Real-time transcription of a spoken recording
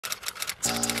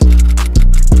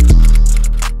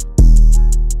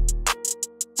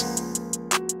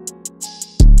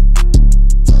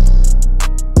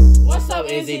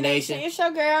NZ Nation. It's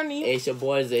your girl, Nee. It's your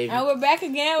boy, Xavier. And we're back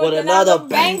again with another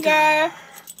banger.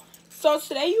 So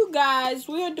today, you guys,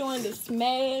 we are doing the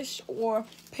Smash or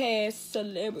Pass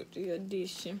Celebrity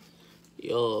Edition.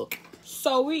 Yo.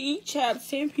 So we each have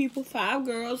 10 people, 5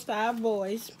 girls, 5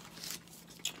 boys.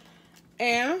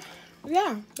 And,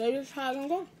 yeah, that's just how it's going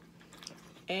to go.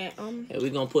 And we're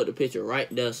going to put the picture right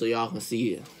there so y'all can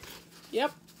see it.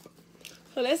 Yep.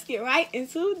 So let's get right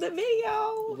into the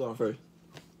video. Who's going first?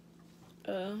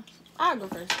 I'll go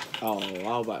first. Oh,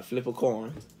 I was about to flip a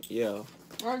coin. Yeah. All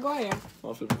right, go ahead.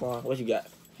 Want to flip a coin? What you got?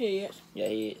 Heads. Yeah,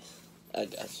 heads. I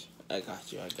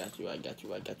got you.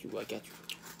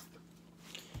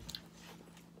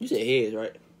 You said heads,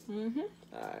 right? Mm-hmm.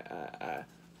 Alright.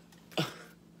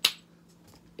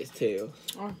 It's tails.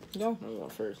 Oh, go. I'm going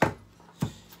first.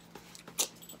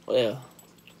 Well,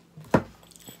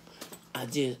 I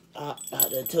just hopped out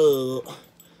the tub.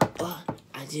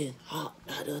 I just hopped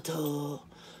out the tub.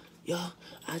 Yo,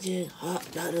 I just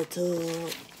hopped out the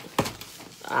tub.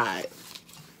 Alright.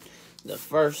 The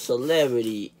first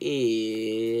celebrity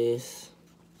is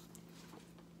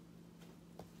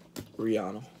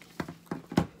Rihanna.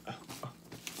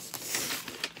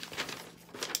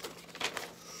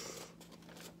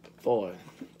 Boy,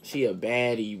 she a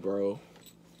baddie, bro.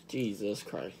 Jesus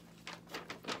Christ.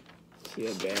 She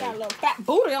a baddie. Got a little fat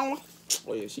booty on her.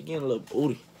 Oh yeah, she getting a little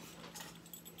booty.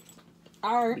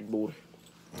 All right. Big booty.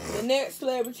 The next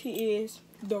celebrity is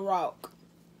The Rock.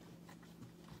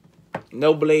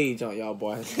 No blades on y'all,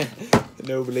 boys.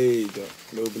 No blades on.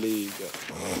 No blades on.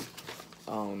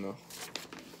 I don't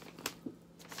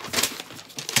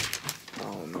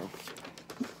know.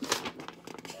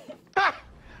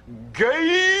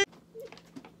 Gay.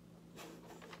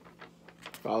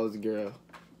 If I was a girl.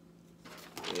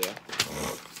 Yeah.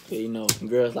 You know,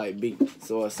 girls like big.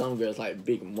 So some girls like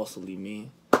big, muscly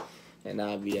men. And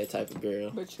I'd be that type of girl.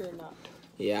 But you're not.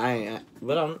 Yeah, I ain't.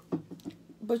 But I'm.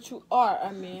 But you are,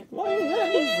 I mean. Why you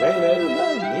say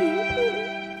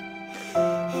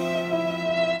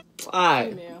that? Alright.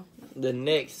 Female. The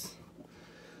next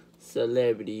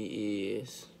celebrity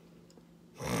is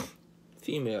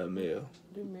female or male?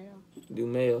 Do male. Do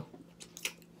male.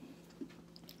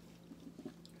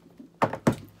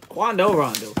 Quando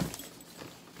Rondo.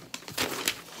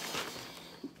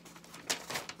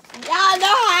 Y'all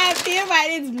know how I feel about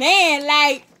this man.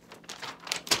 Like,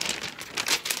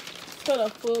 to the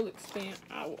full extent,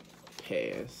 I would.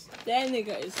 Pass. That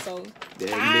nigga is so. That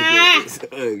nigga is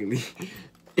ugly.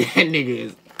 That nigga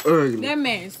is ugly. That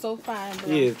man is so fine, bro.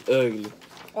 He is ugly.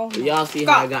 Oh my Y'all see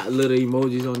God. how I got little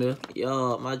emojis on there?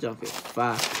 Yo, my junk is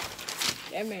fire.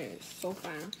 That man is so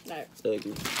fine. Like,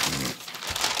 Ugly.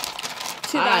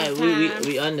 2,000 Alright,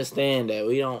 we understand that.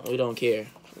 We don't care.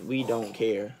 We don't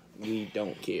care.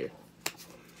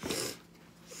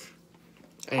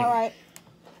 Alright.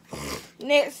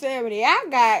 Next celebrity, I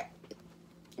got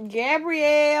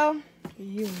Gabrielle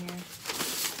Union.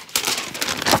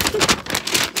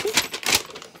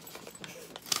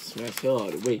 Smash her all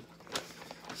the way.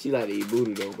 She like to eat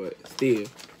booty though, but still.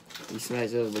 You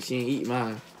smash her, but she ain't eat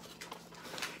mine.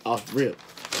 Off rip.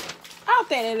 I don't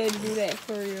think they let you do that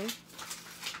for real.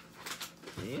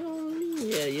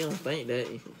 You don't think that.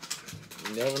 You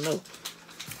never know.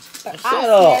 But Shut I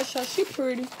up. smash her. She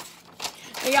pretty.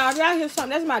 And y'all, if y'all hear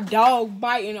something, that's my dog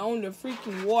biting on the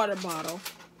freaking water bottle.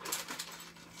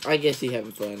 I guess he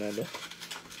having fun out there.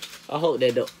 I hope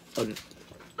that don't.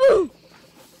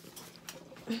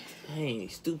 Dang,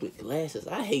 stupid glasses.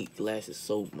 I hate glasses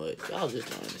so much. Y'all just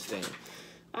don't understand.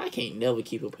 I can't never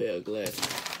keep a pair of glasses.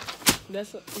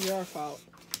 That's your fault.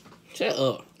 Shut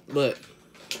up. But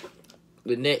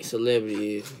the next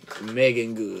celebrity is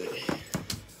Megan Good.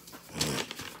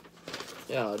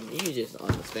 Y'all, you just don't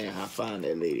understand how fine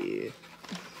that lady is.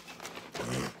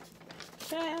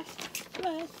 Smash,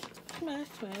 smash, smash,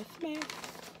 smash, smash.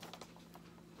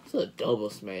 It's a double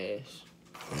smash.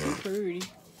 She's pretty.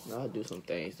 I'll do some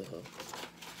things to her.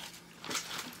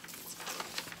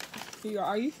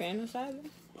 Are you fantasizing?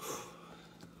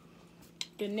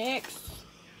 The next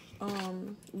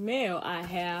male I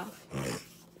have,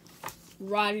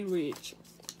 Roddy Ricch.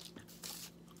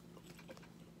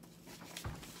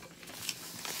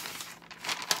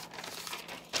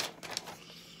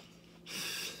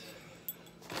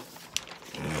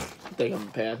 I think I'm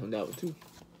gonna pass on that one too.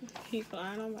 He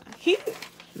fine on my.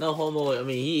 No homo. I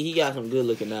mean, he got some good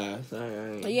looking eyes.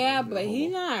 Yeah, but he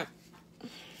not.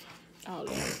 Oh,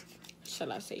 Lord.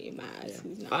 Shall I say in my eyes? Yeah.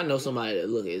 He's not. I know somebody that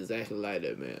look exactly like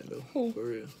that man though. Who? For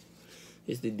real.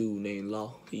 It's the dude named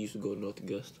Law. He used to go to North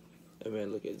Augusta. That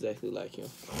man look exactly like him.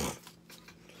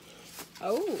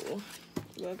 Oh.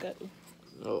 Look at.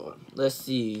 Oh, let's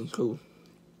see who.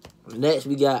 Next,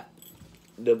 we got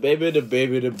the baby.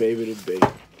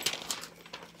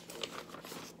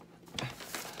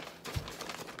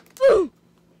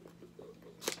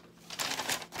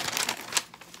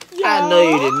 I know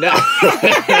you did not.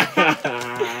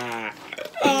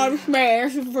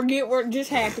 Smash. Forget what just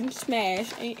happened.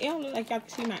 Smash. And it don't look like I can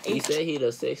see my H. He said he the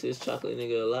sexiest chocolate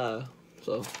nigga alive.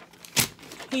 So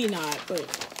he not, but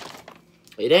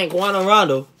it ain't Quantum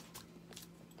Rondo.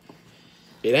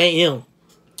 It ain't him.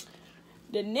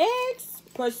 The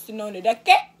next person on the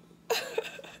docket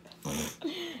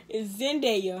is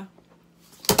Zendaya.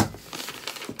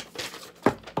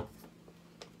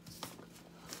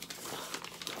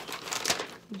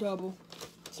 Double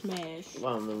smash.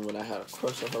 I remember when I had a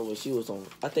crush on her when she was on.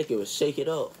 I think it was Shake It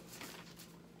Up.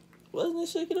 Wasn't it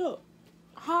Shake It Up?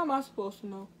 How am I supposed to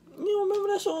know? You don't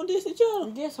remember that show on Disney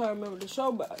Channel? Yes, I remember the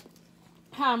show, but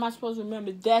how am I supposed to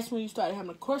remember? That's when you started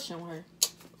having a crush on her.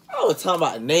 I was talking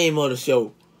about the name of the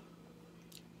show.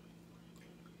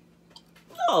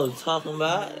 I was talking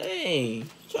about, dang,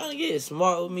 trying to get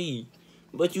smart with me,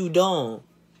 but you don't.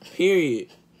 Period.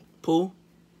 Pooh.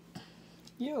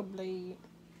 You're a blade.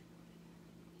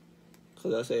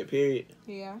 Cause I said period.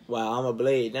 Yeah. Wow, I'm a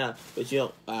blade now, but you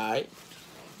don't. All right.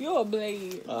 You're a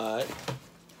blade. All right.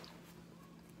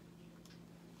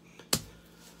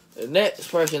 The next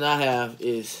person I have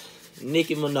is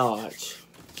Nicki Minaj.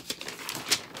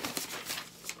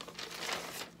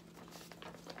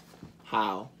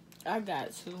 How? I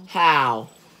got to. How?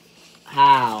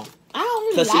 I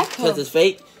don't really like her. Cause it's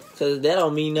fake. Cause that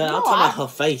don't mean nothing. No, I'm talking about her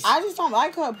face. I just don't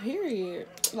like her, period.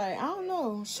 Like, I don't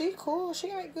know. She cool. She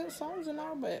make good songs and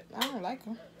all, but I don't like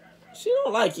her. She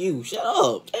don't like you. Shut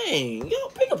up. Dang. Yo,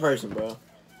 pick a person, bro.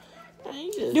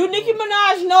 Dang, Do Nicki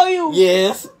Minaj know you?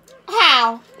 Yes.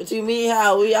 How? What you mean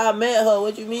how? I met her.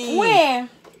 What you mean? When?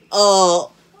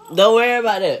 Don't worry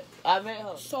about that. I met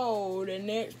her. So, the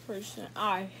next person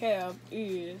I have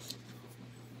is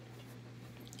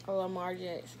Lamar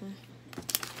Jackson.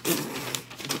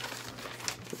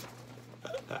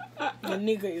 The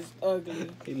nigga is ugly.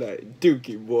 He like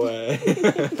Dookie boy.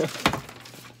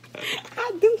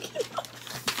 I Dookie.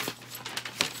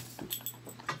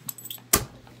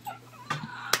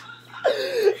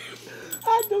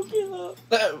 I Dookie love.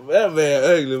 That man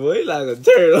ugly boy. He like a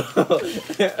turtle.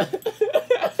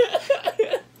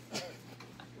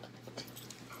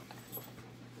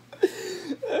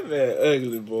 That man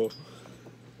ugly boy.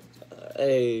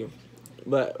 Hey,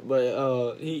 but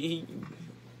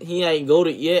he ain't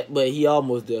goated yet, but he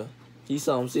almost there. He's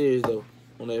something serious though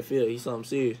on that field. He's something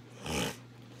serious.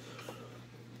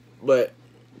 But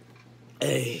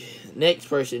hey, next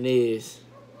person is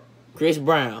Chris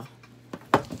Brown.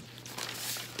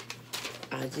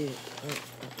 I just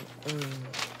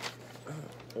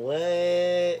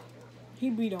what? He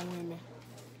beat on women.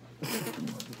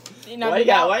 Why you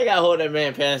got to hold that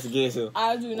man pants against him?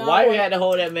 I do not. Why you had to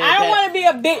hold that man? I don't want to be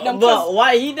a victim. But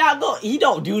why he not go? He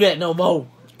don't do that no more.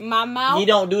 My mouth. He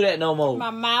don't do that no more. My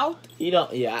mouth. He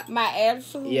don't. Yeah. My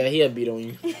attitude. Yeah, he'll beat on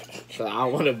you. So I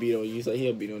want to beat on you, so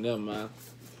he'll beat on them, man.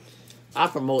 I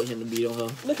promote him to beat on her.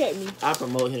 Look at me. I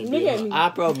promote him to Look beat at on her. me. I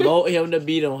promote him to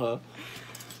beat on her.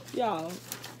 Y'all,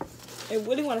 if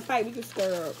Willie want to fight, we can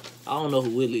stir up. I don't know who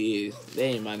Willie is. That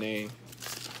ain't my name.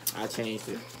 I changed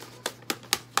it.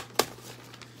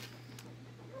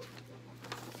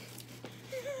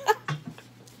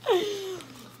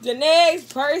 The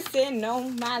next person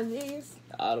on my list.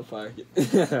 Out of pocket.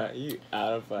 You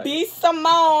out of pocket. B.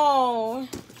 Simone.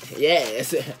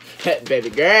 Yes.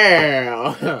 Baby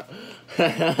girl.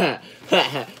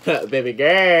 Baby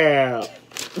girl.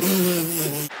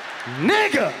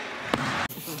 Nigga!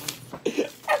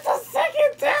 That's the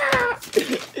second time.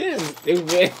 You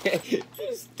stupid.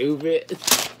 You stupid.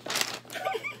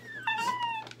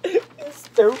 You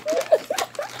stupid.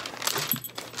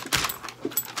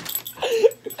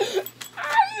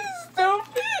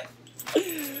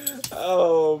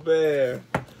 Oh man.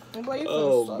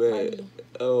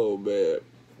 Oh man.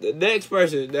 The next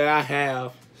person that I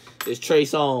have is Trey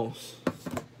Songz.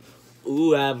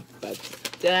 Ooh, I'm about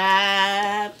to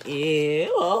dive in.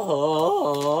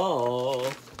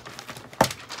 Oh.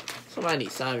 Somebody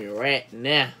need Simon Rant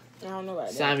now. I don't know about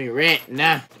that. Simon Rant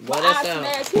now. But that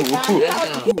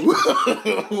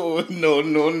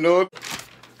No.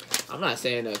 I'm not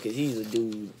saying that because he's a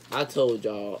dude. I told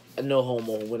y'all no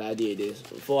homo when I did this.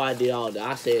 Before I did all that,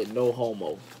 I said no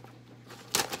homo.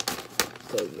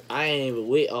 Because I ain't even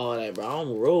with all that, bro. I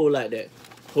don't roll like that.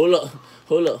 Hold up.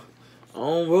 I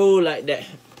don't roll like that.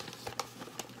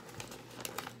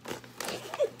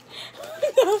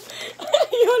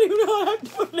 You don't even know what I'm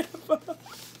doing that for.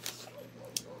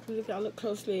 Because if y'all look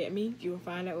closely at me, you will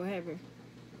find out what happened.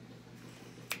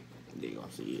 They gonna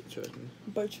see it, trust me.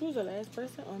 But you was the last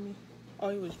person on me. Oh,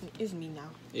 it's me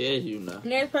now. Yeah, it's you now.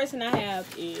 Next person I have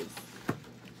is...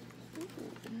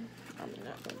 I'm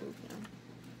not going to do it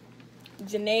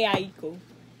now. Janae Aiko.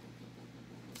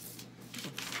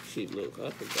 She look, I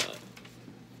forgot.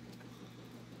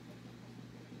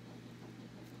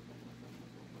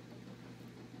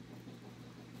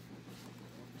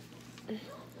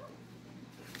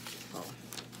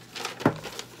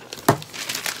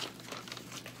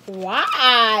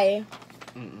 Why?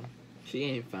 She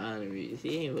ain't finding me.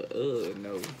 She ain't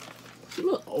no. She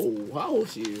look old. How old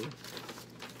she is?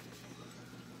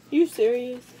 You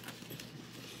serious?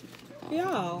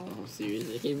 Y'all. I'm serious.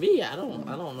 It can be. I don't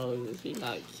know. She's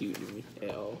not cute to me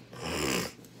at all.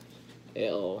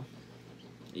 At all.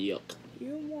 Yuck.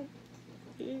 You want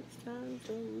it's time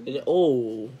to...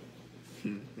 Oh.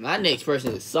 My next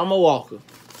person is Summer Walker.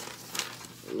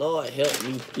 Lord help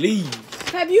me, please.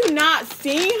 Have you not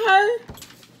seen her?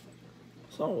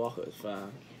 Summer Walker is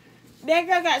fine. That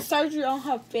girl got surgery on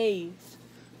her face.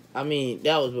 I mean,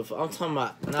 that was before. I'm talking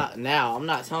about not now. I'm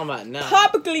not talking about now.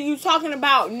 Publicly, you talking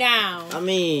about now. I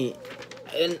mean,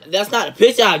 and that's not the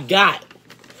picture I got.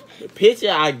 The picture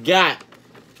I got.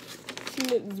 She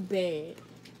looks bad.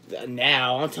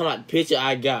 Now, I'm talking about the picture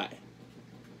I got.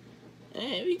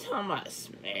 Man, we talking about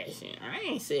smashing. I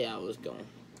ain't say I was going.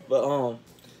 But,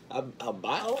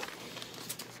 about.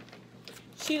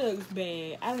 She looks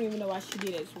bad. I don't even know why she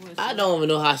did it. I don't even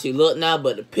know how she look now,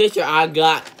 but the picture I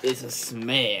got is a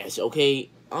smash, okay?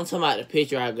 I'm talking about the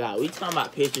picture I got. We talking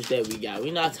about pictures that we got.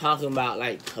 We not talking about,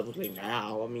 like, publicly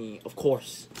now. I mean, of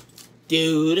course.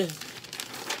 Dude.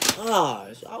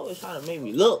 Gosh, y'all always trying to make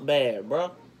me look bad,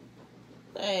 bro.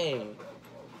 Dang.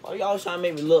 Why y'all always trying to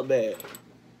make me look bad?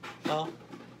 Huh?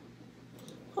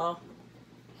 Huh?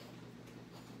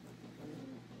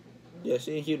 Yeah,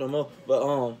 she ain't cute no more. But,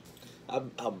 I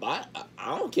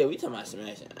don't care. We talking about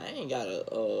smashing. I ain't got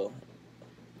a,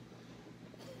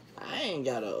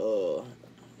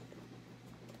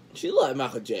 she look like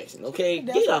Michael Jackson, okay?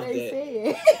 That's Get what off they that.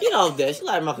 said. Get off that. She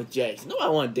like Michael Jackson.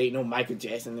 Nobody want to date no Michael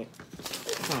Jackson.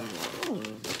 Come on. I'm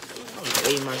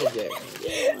dating Michael Jackson.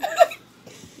 Yeah.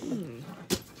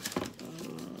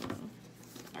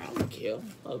 I don't care.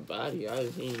 Her body. I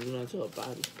just ain't do nothing to her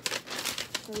body.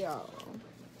 Y'all.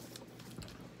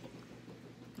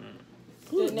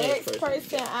 Who's The next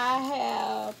person I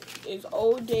have is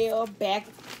Odell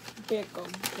Beckham.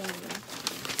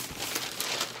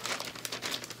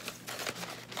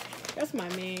 That's my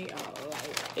man, y'all.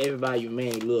 Like, everybody, you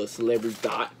man, you little celebrity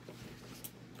thought.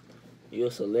 You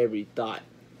a celebrity thought.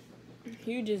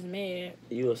 You just mad.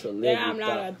 You a celebrity I'm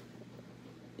not thought.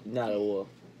 You not a wolf.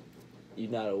 You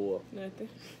not a wolf. Nothing.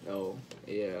 Oh,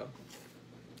 yeah.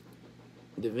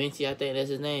 Da Vinci, I think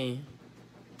that's his name.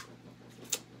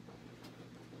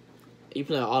 He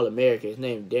playing All American. His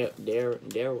name Daryl.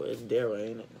 It's Daryl,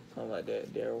 ain't it? Something like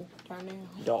that. Daryl.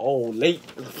 The old late.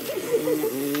 I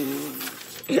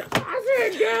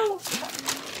said Daryl.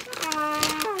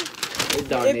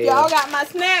 If y'all got my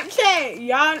Snapchat,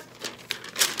 y'all.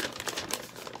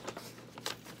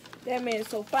 That man's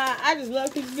so fine. I just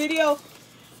love his video.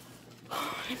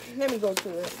 Let me go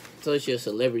to it. So it's your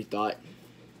celebrity thought.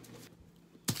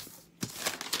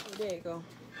 There you go.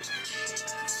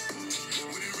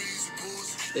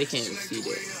 They can't even see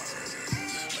that.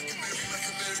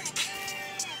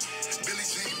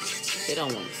 They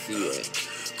don't want to see that.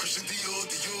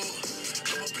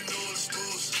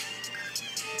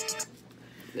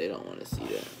 They don't want to see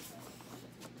that.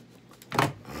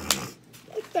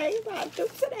 What thing I do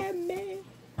to that man?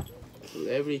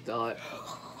 Celebrity thought.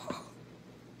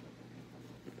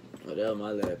 Oh, that was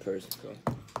my last person. So.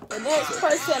 The next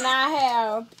person I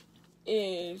have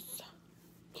is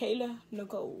Kayla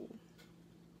Nicole.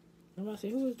 I'm about to say,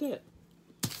 who is that?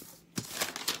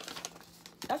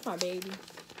 That's my baby.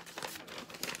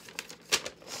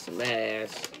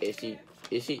 Smash.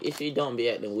 If she don't be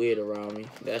acting weird around me,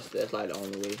 that's like the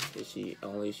only way. If she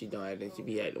don't act, she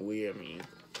be acting weird. I mean,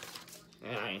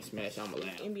 I ain't smash. I'm a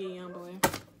laugh. NBA young boy.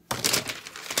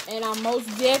 And I'm most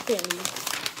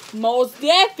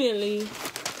definitely.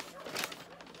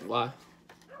 Why?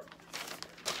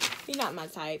 He not my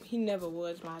type. He never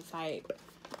was my type.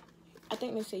 I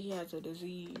think they say he has a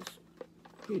disease.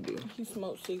 You do. He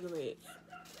smokes cigarettes.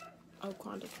 Oh,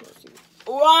 Quanta smokes cigarettes.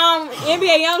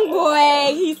 NBA young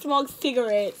boy. He smokes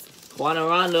cigarettes. Quanta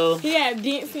Rondo. He had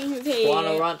dents in his head.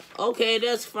 Quanta Rondo. Okay,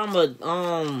 that's from a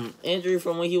injury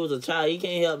from when he was a child. He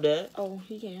can't help that. Oh,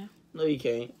 he can. No, he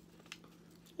can't.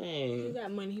 Dang. He got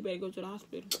money. He better go to the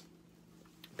hospital.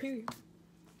 Period.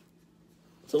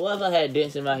 So what if I had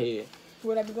dents in my head?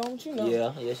 Would I be going with you? No.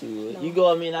 Yeah, yes you would. No. You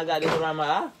go with me and I got this around my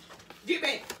eye? Get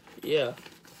back. Yeah.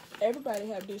 Everybody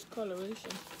have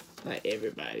discoloration. Not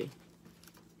everybody.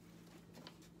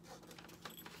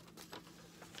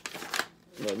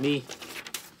 But me,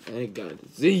 I got a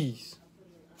disease.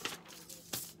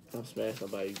 Don't smash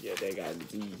somebody yet that got a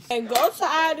disease. And go to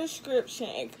our description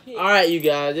and click. Alright, you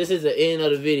guys, this is the end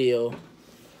of the video.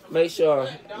 Make sure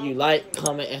you like,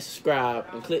 comment, and subscribe,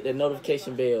 and click the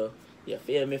notification bell. You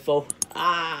feel me, folks?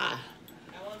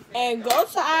 And go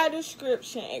to our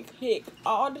description and click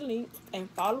all the links and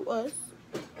follow us.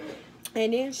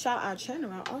 And then shout our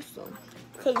channel out also.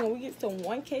 Because when we get to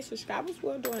 1K subscribers,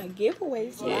 we're doing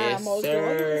giveaways for our most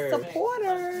loyal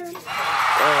supporters.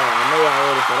 I know y'all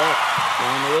ready for that. I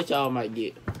don't know what y'all might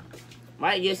get.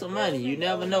 Might get some money. You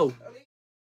never know.